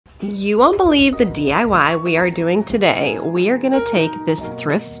You won't believe the DIY we are doing today. We are going to take this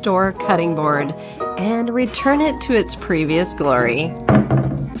thrift store cutting board and return it to its previous glory.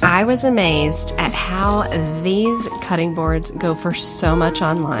 I was amazed at how these cutting boards go for so much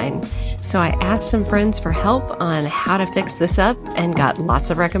online. So I asked some friends for help on how to fix this up and got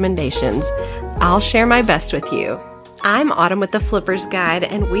lots of recommendations. I'll share my best with you. I'm Autumn with the Flipper's Guide,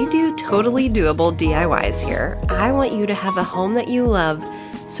 and we do totally doable DIYs here. I want you to have a home that you love,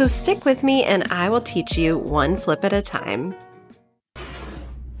 so stick with me and I will teach you one flip at a time.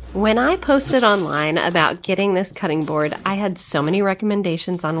 When I posted online about getting this cutting board, I had so many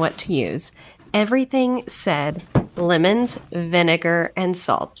recommendations on what to use. Everything said lemons, vinegar, and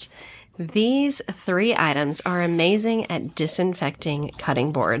salt. These three items are amazing at disinfecting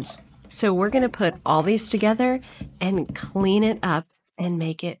cutting boards. So we're going to put all these together and clean it up and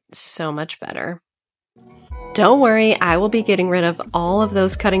make it so much better. Don't worry, I will be getting rid of all of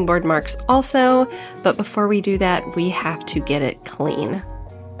those cutting board marks also, but before we do that, we have to get it clean.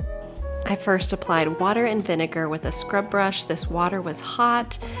 I first applied water and vinegar with a scrub brush. This water was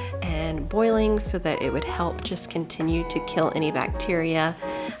hot and boiling so that it would help just continue to kill any bacteria.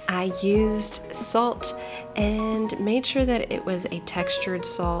 I used salt and made sure that it was a textured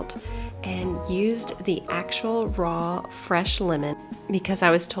salt and used the actual raw fresh lemon because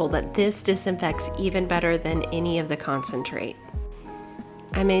I was told that this disinfects even better than any of the concentrate.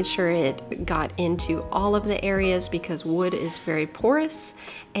 I made sure it got into all of the areas because wood is very porous,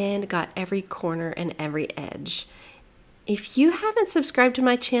 and got every corner and every edge. If you haven't subscribed to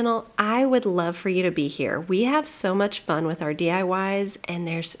my channel, I would love for you to be here. We have so much fun with our DIYs, and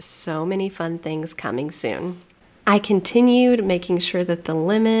there's so many fun things coming soon. I continued making sure that the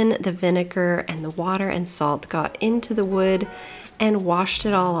lemon, the vinegar, and the water and salt got into the wood and washed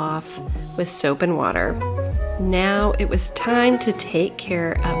it all off with soap and water. Now it was time to take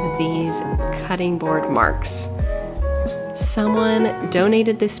care of these cutting board marks. Someone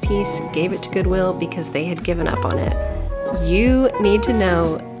donated this piece, gave it to Goodwill because they had given up on it. You need to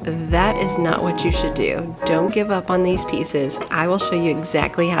know that is not what you should do. Don't give up on these pieces. I will show you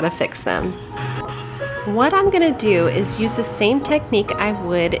exactly how to fix them. What I'm going to do is use the same technique I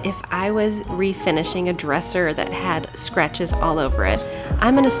would if I was refinishing a dresser that had scratches all over it.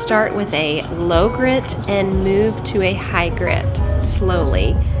 I'm going to start with a low grit and move to a high grit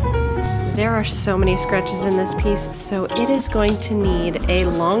slowly. There are so many scratches in this piece, so it is going to need a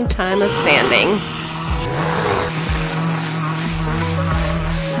long time of sanding.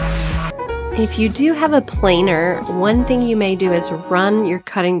 If you do have a planer, one thing you may do is run your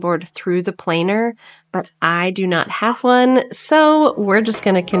cutting board through the planer, but I do not have one, so we're just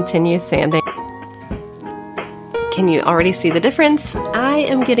going to continue sanding. Can you already see the difference? I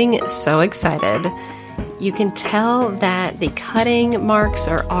am getting so excited. You can tell that the cutting marks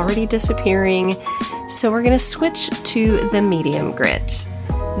are already disappearing, so we're going to switch to the medium grit.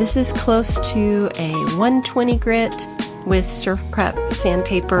 This is close to a 120 grit. With Surf Prep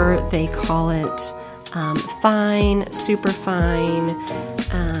sandpaper, they call it fine, super fine,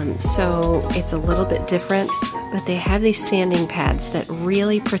 so it's a little bit different, but they have these sanding pads that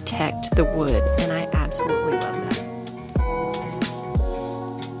really protect the wood, and I absolutely love that.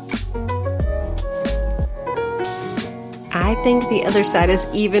 I think the other side is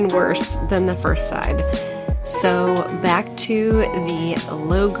even worse than the first side. So back to the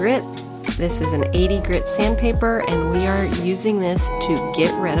low grit. This is an 80 grit sandpaper, and we are using this to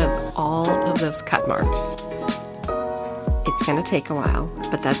get rid of all of those cut marks. It's going to take a while,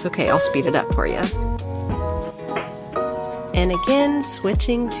 but that's okay. I'll speed it up for you. And again,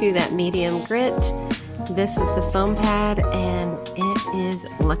 switching to that medium grit. This is the foam pad, and it is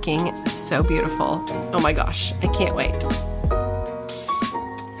looking so beautiful. Oh my gosh, I can't wait.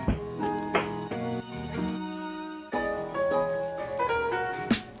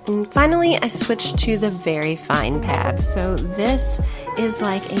 And finally, I switched to the very fine pad. So this is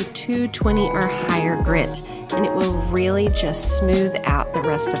like a 220 or higher grit, and it will really just smooth out the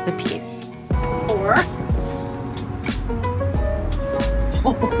rest of the piece.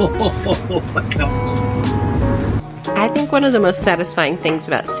 I think one of the most satisfying things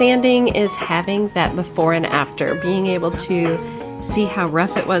about sanding is having that before and after, being able to see how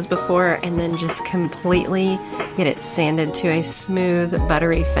rough it was before and then just completely get it sanded to a smooth,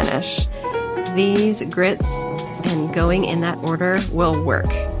 buttery finish. These grits and going in that order will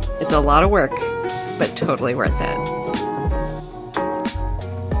work. It's a lot of work, but totally worth it.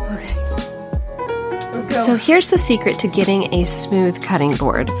 Okay, let's go. So here's the secret to getting a smooth cutting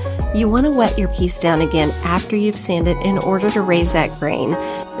board. You want to wet your piece down again after you've sanded in order to raise that grain.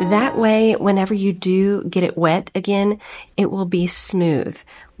 That way, whenever you do get it wet again, it will be smooth.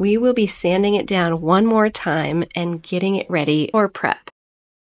 We will be sanding it down one more time and getting it ready for prep.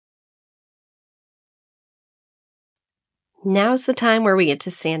 Now's the time where we get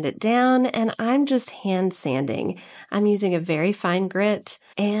to sand it down, and I'm just hand sanding. I'm using a very fine grit,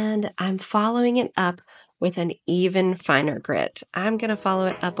 and I'm following it up with an even finer grit. I'm going to follow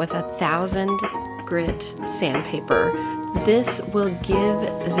it up with 1000 grit sandpaper. This will give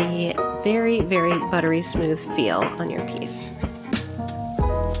the very, very buttery smooth feel on your piece.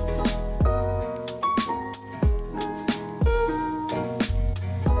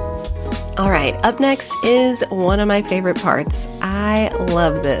 All right, up next is one of my favorite parts. I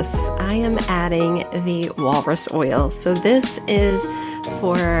love this. I am adding the walrus oil. So this is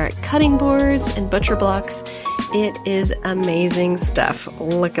for cutting boards and butcher blocks. It is amazing stuff.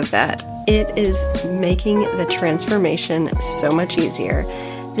 Look at that. It is making the transformation so much easier.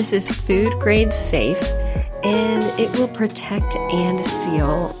 This is food grade safe, and it will protect and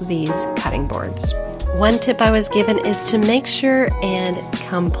seal these cutting boards. One tip I was given is to make sure and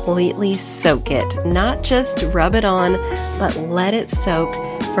completely soak it. Not just rub it on, but let it soak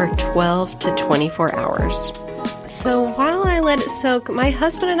for 12 to 24 hours. So while I let it soak, my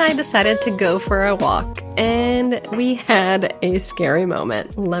husband and I decided to go for a walk, and we had a scary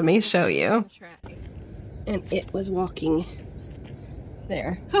moment. Let me show you. And it was walking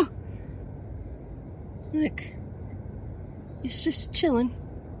there. Oh, look, it's just chilling.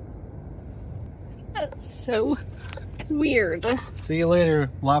 That's so weird. See you later,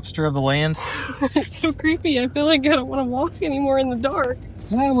 lobster of the land. It's so creepy. I feel like I don't want to walk anymore in the dark.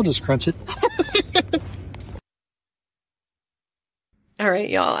 We'll just crunch it. All right,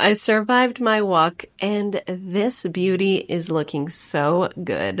 y'all. I survived my walk, and this beauty is looking so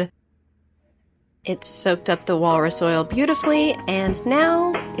good. It soaked up the walrus oil beautifully, and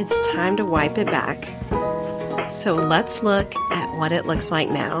now it's time to wipe it back. So let's look at what it looks like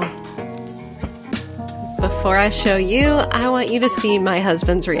now. Before I show you, I want you to see my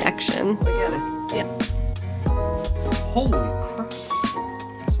husband's reaction. Look at it. Yep. Holy crap.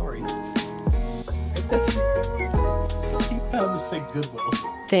 Sorry. You found this at Goodwill.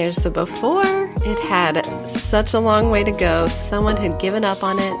 There's the before. It had such a long way to go. Someone had given up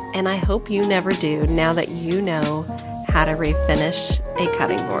on it, and I hope you never do now that you know how to refinish a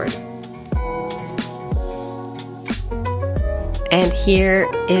cutting board. And here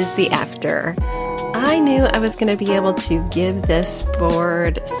is the after. I knew I was going to be able to give this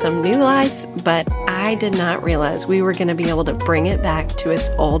board some new life, but I did not realize we were going to be able to bring it back to its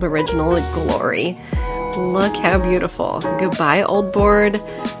old original glory. Look how beautiful. Goodbye, old board.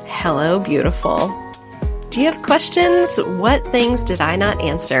 Hello, beautiful. Do you have questions? What things did I not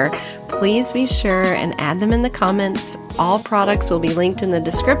answer? Please be sure and add them in the comments. All products will be linked in the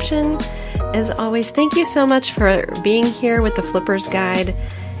description. As always, thank you so much for being here with the Flipper's Guide.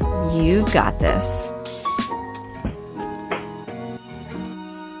 You've got this.